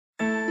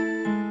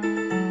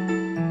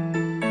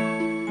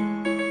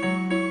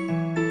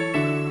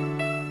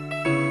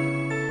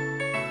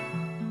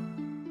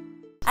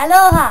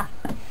Aloha!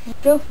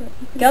 Go for it.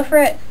 Go for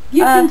it.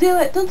 You can do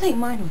it. Don't take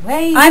mine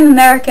away. I'm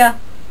America.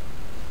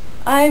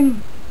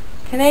 I'm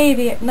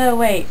Canadian. No,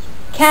 wait.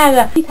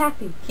 Canada. He's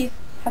happy.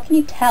 How can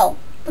you tell?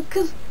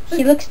 Because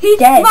He looks he's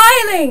dead.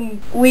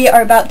 smiling! We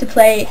are about to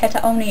play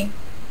HetaOni,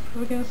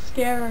 We're gonna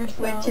scare ourselves.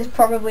 which is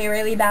probably a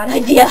really bad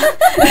idea. So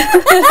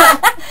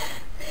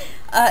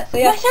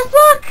yeah. Wish us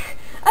luck!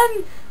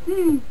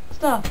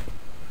 Stop.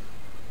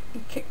 You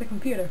kicked the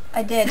computer.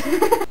 I did.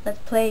 Let's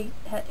play.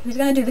 Who's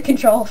gonna do the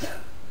controls?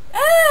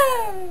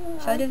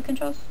 Shall I do the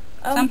controls?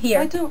 I'm here.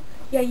 I don't.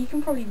 Yeah, you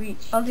can probably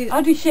reach. I'll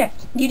do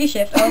shift. You do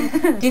shift. I'll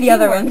do the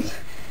other ones.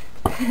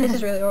 This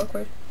is really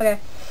awkward. Okay.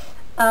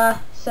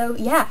 So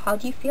yeah, how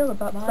do you feel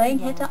about playing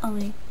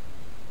HetaOni?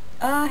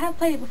 I have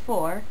played it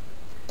before,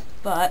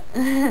 but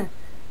it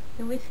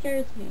always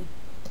scares me.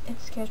 It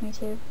scares me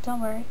too. Don't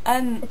worry.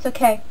 And It's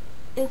okay.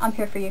 I'm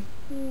here for you.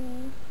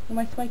 Am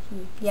I spiking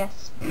you?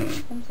 Yes.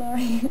 I'm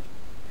sorry.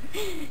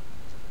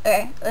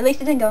 Okay. At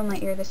least it didn't go in my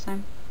ear this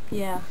time.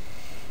 Yeah.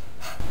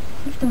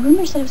 If the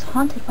rumor said it was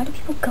haunted, why do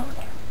people go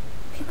there?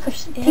 People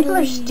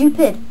are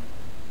stupid.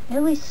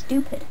 Italy's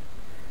stupid.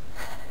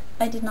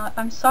 I did not.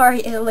 I'm sorry,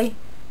 Italy.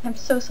 I'm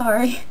so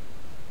sorry.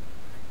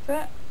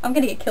 I'm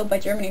gonna get killed by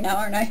Germany now,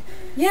 aren't I?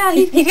 Yeah,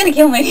 He's gonna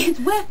kill me. His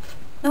whip.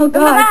 Oh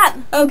god. Look at that.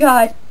 Oh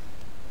god.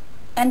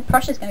 And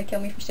Prussia's gonna kill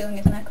me for stealing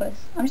his necklace.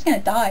 I'm just gonna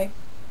die.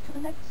 Put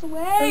the necklace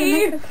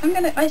away.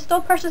 I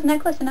stole Prussia's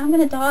necklace and now I'm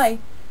gonna die.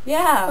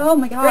 Yeah. Oh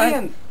my god.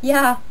 Brilliant.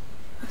 Yeah.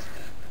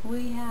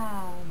 We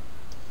have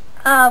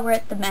We're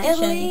at the mansion.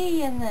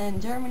 Italy, and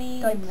then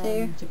Germany, Like and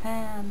then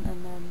Japan,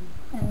 and then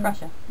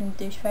Russia. And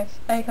douchebags.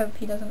 I hope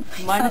he doesn't.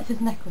 Minus his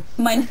necklace.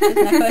 Minus his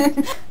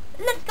necklace.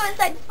 Let's go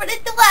inside for a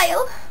little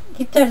while.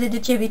 He turned into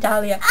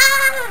Hetalia.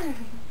 Ah!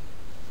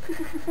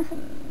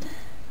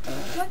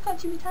 Why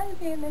can't you be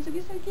Hetalia in there? So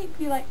be so cute.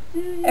 Be like,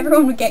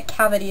 Everyone would get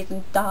cavities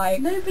and die.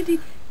 Nobody.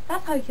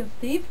 That's how you kill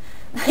Steve.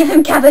 Give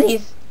him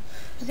cavities.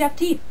 Does he have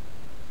teeth?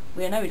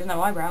 We know he doesn't have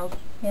eyebrows.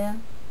 Yeah.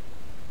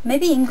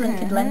 Maybe England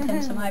could lend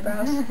him some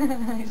eyebrows. He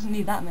doesn't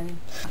need that many.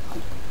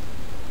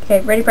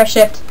 Okay, ready, press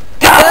shift.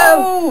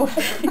 Go!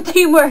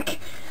 Teamwork.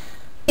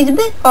 He's a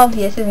bit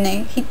obvious, isn't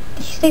he? He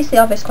states the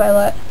obvious quite a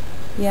lot.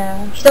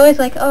 Yeah. He's always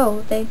like,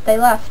 oh, they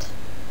left.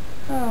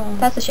 Oh.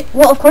 That's a shit.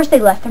 Well, of course they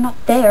left. They're not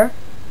there.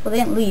 Well, they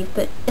didn't leave,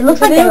 but it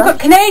looks like they got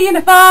left.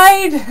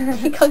 Canadianified!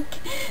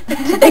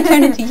 They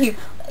turned into you.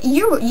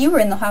 You were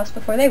in the house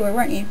before they were,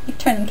 weren't you? You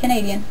turned them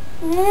Canadian.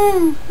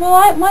 Well,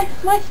 my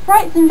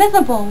sprite's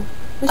invisible.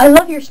 I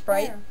love your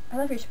sprite. I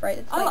love your sprite.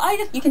 It's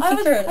like, you can see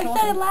through it. I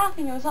started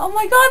laughing. I was like, oh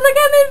my god, look,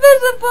 I'm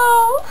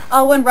invisible!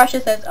 Oh, when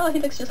Russia says, oh, he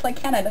looks just like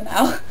Canada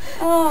now.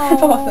 Oh.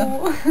 That's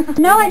awesome.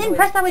 No, I didn't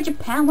press that with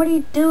Japan. What are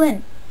you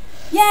doing?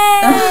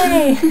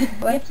 Yay! You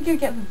have to go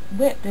get the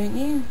whip, don't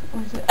you?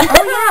 Or is it?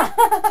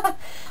 Oh, yeah!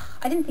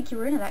 I didn't think you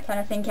were into that kind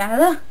of thing,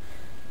 Canada.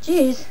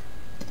 Jeez.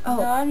 Oh.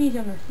 No, I'm usually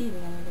on the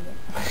receiving end of it.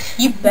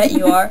 You bet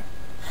you are.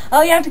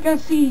 Oh, you have to go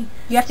see.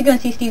 You have to go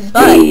and see Steve's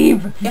butt.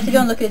 Steve! You have to go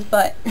and look at his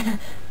butt.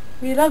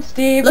 We love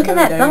Steve. Look at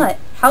that butt.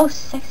 How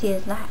sexy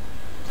is that?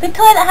 The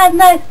toilet has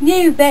nice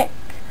music.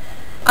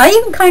 I'm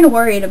even kind of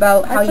worried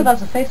about how you that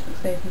was a Facebook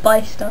statement.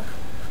 buy stuff.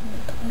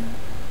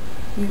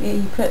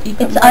 You put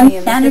It's money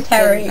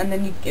unsanitary. In the system, and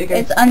then you go.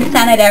 It's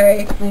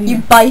unsanitary. Maybe. You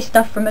buy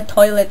stuff from a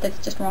toilet that's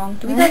just wrong.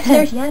 Do we go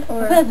upstairs yet? I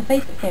Or? put it as a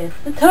Facebook page.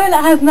 The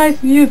toilet has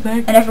nice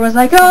music. And everyone's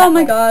like, oh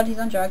my god, he's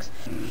on drugs.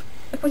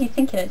 Look what do you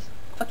think it is.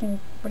 Fucking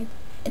rape.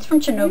 It's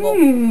from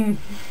Chernobyl.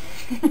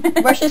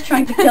 Russia's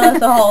trying to kill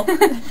us all.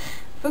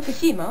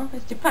 Fukushima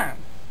is Japan.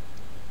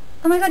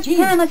 Oh my god,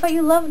 Japan, I thought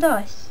you loved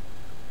us.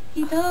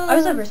 He does. I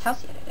was over his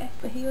house the other day.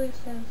 But he always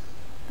says,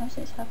 I was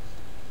at his house.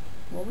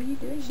 what were you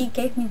doing? He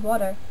gave me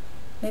water.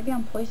 Maybe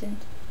I'm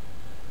poisoned.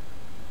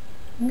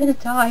 I'm gonna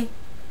die.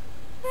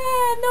 No,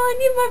 I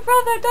need my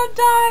brother, don't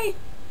die.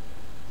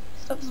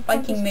 Stop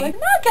spiking me. Now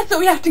guess what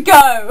we have to go.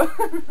 I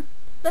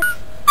don't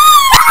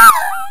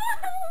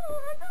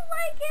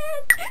like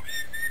it.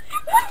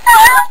 What the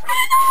hell's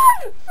going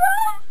on?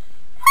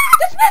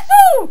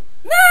 Dismissal!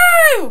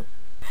 No!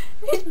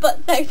 His butt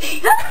sexy.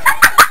 You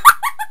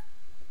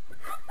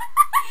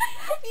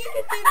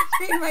can see the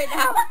screen right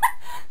now.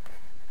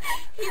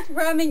 He's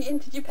ramming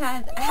into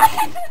Japan's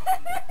ass.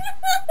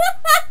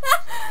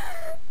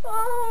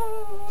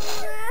 Oh.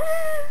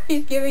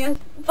 He's giving us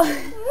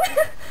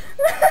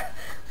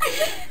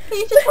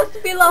he just wants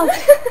to be loved.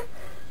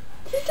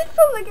 He did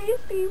sound like he's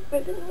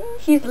stupid, didn't he?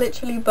 He's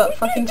literally butt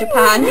fucking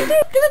Japan. He's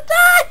gonna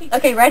die!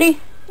 Okay, ready?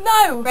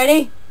 No!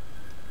 Ready?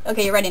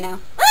 Okay, you're ready now.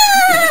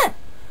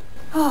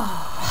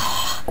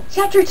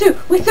 Chapter 2!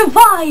 We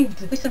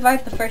survived! We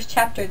survived the first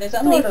chapter. There's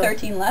only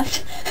 13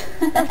 left.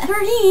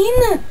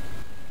 13?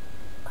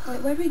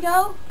 Wait, where'd we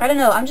go? I don't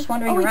know. I'm just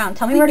wandering around.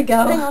 Tell me where to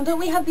go. Hang on, don't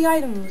we have the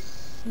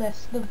items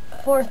list? The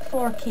fourth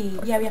floor key.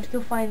 Yeah, we have to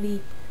go find the...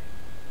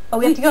 Oh,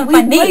 we have to go and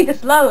find me. We played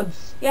this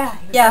loads. Yeah.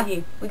 Yeah.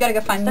 You. We gotta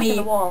go find Stuck me. in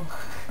the wall.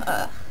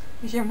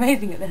 Because you're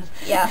amazing at this.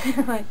 Yeah.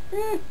 Like,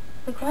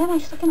 why am I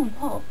stuck in a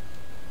wall?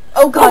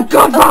 Oh god!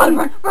 Oh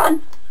god,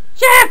 run!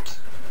 Shift!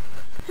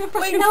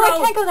 Wait, no, I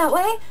can't go that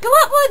way. Go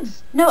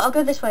upwards! No, I'll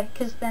go this way,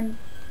 because then...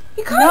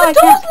 You can't, No, the I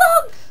door's can't.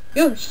 locked!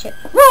 Oh, shit.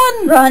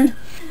 Run! Run!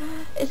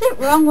 Is it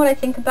wrong what I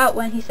think about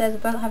when he says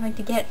about having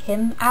to get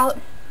him out?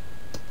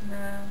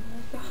 No.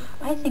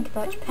 I think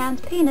about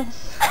Japan's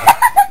penis.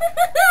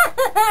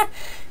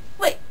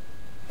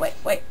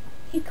 Wait.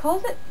 He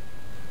calls it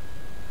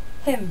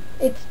him.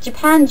 It's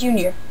Japan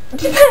Junior.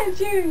 Japan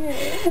Junior.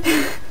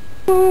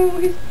 Oh,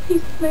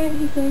 he's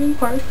naming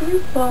parts of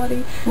his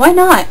body. Why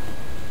not?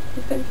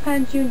 He's got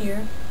Japan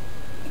Junior.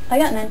 I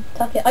got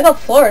Nantucket. I got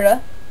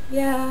Florida.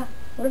 Yeah.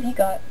 What have you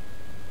got?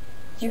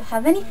 Do you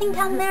have anything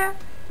down there?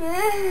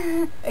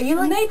 Are you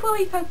like... Maple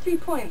Leaf has 3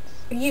 points.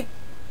 Are you...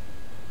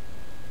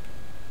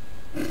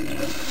 Why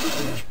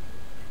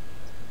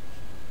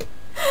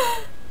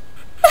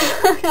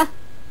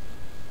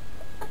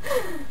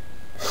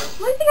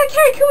do you think I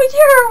carry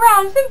Kumajiro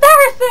around? It's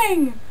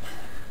embarrassing!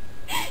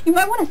 You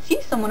might want to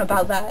see someone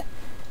about that.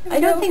 I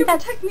don't think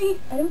that's... Protect me.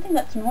 I don't think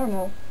that's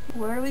normal.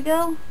 Where do we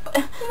go?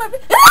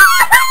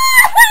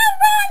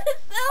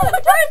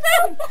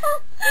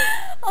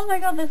 Oh my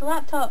god, this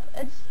laptop.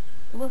 It's...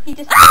 Will he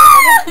just...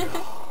 We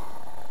didn't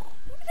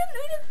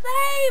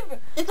save!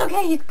 It's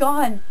okay, he's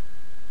gone.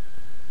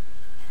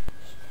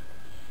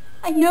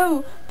 I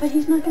know, but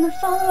he's not gonna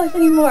follow us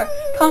anymore.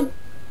 Calm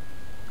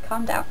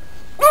down.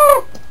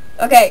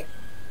 Okay.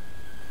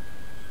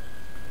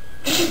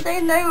 If you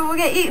say no, we'll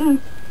get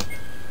eaten.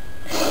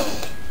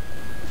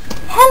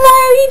 Hello,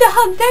 you need a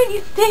hug, don't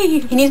you,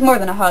 Steve? He needs more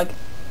than a hug.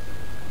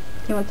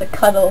 He wants a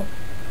cuddle.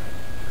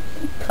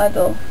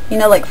 Cuddle. You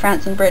know, like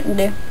France and Britain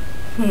do.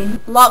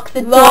 Lock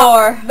the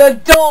door. The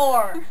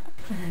door!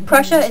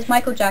 Prussia is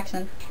Michael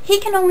Jackson. He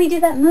can only do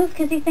that move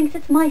because he thinks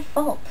it's my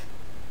fault.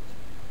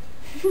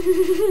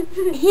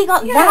 He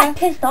got that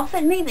pissed off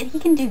at me that he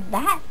can do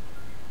that.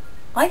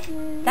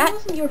 That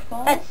wasn't your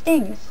fault. That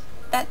stings.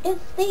 That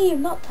It's Steve,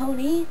 not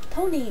Tony.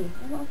 Tony.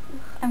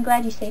 I'm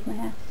glad you saved my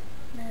ass.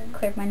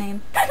 Cleared my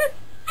name. Oh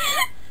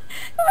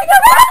my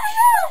god,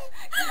 run!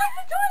 Go back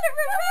to the toilet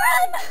room,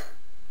 run!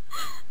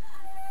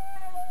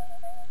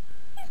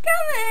 He's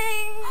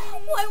coming!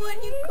 Why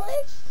wouldn't you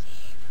glitch?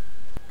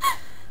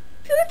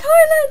 To the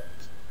toilet!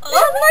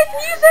 Oh, nice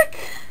music!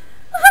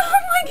 Oh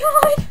my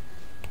god!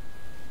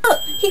 Oh,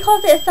 he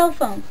calls it a cell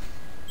phone.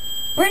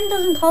 Britain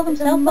doesn't call them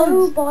cell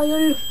phones.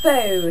 Mobile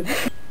phone.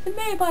 It's a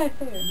mobile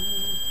phone.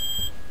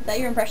 Is that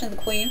your impression of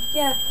the Queen?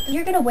 Yeah.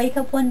 You're gonna wake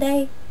up one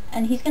day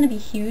and he's gonna be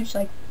huge,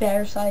 like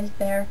bear-sized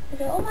bear. I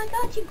go, oh my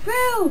god, you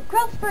grew!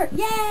 Growth spurt,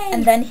 yay!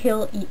 And then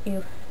he'll eat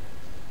you.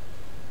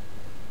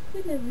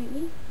 You'd never eat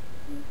me.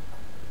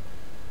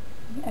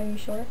 Are you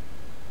sure?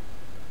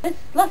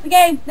 Lost the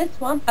game, this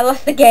one. I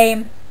lost the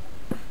game.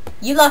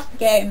 You lost the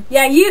game.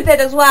 Yeah, you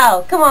did as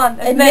well. Come on,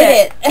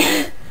 Admit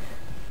it.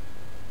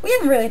 We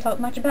haven't really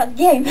talked much about the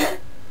game.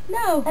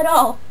 No. At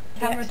all.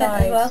 Camera The accent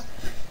dies. as well.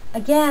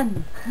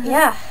 Again.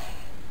 Yeah.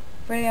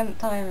 Brilliant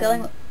timing.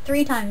 Going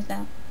 3 times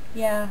now.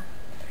 Yeah.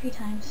 3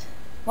 times.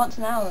 Once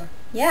an hour.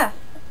 Yeah.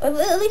 At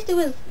least it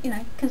was, you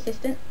know,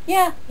 consistent.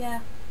 Yeah. Yeah.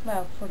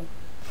 Well, sort of.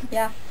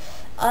 Yeah.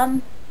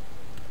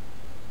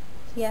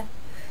 Yeah.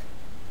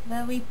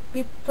 Well, we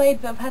played a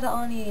bit of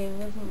HetaOni,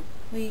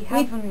 we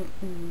haven't...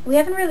 We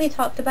haven't really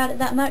talked about it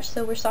that much,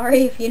 so we're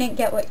sorry if you didn't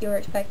get what you were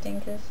expecting,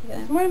 because, you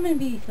know. We're going to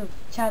be sort of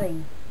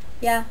chatting.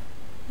 Yeah.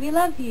 We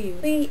love you.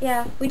 We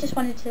just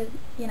wanted to,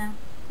 you know.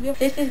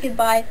 This is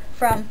goodbye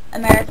from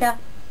America.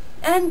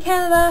 And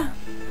Canada.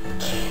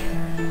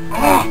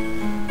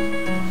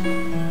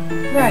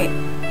 Right.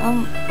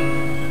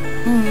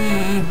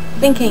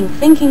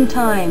 Thinking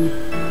time.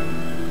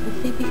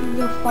 Let's see if we can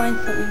go find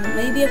something that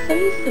may be of some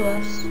use to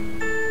us.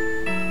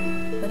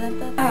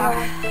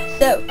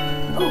 So,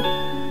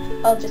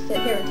 I'll just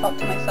sit here and talk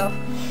to myself.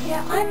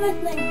 Yeah, I'm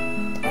listening.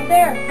 Oh,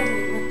 there.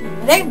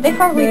 They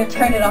probably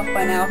turned it off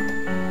by now.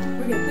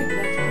 We're gonna think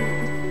about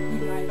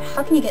it.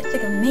 How can you get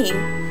sick of me?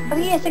 How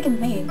can you get sick of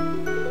me?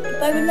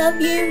 If I would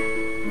love you.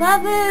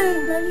 Love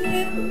you.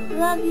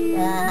 Love you.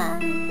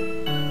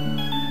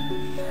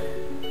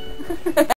 Love you.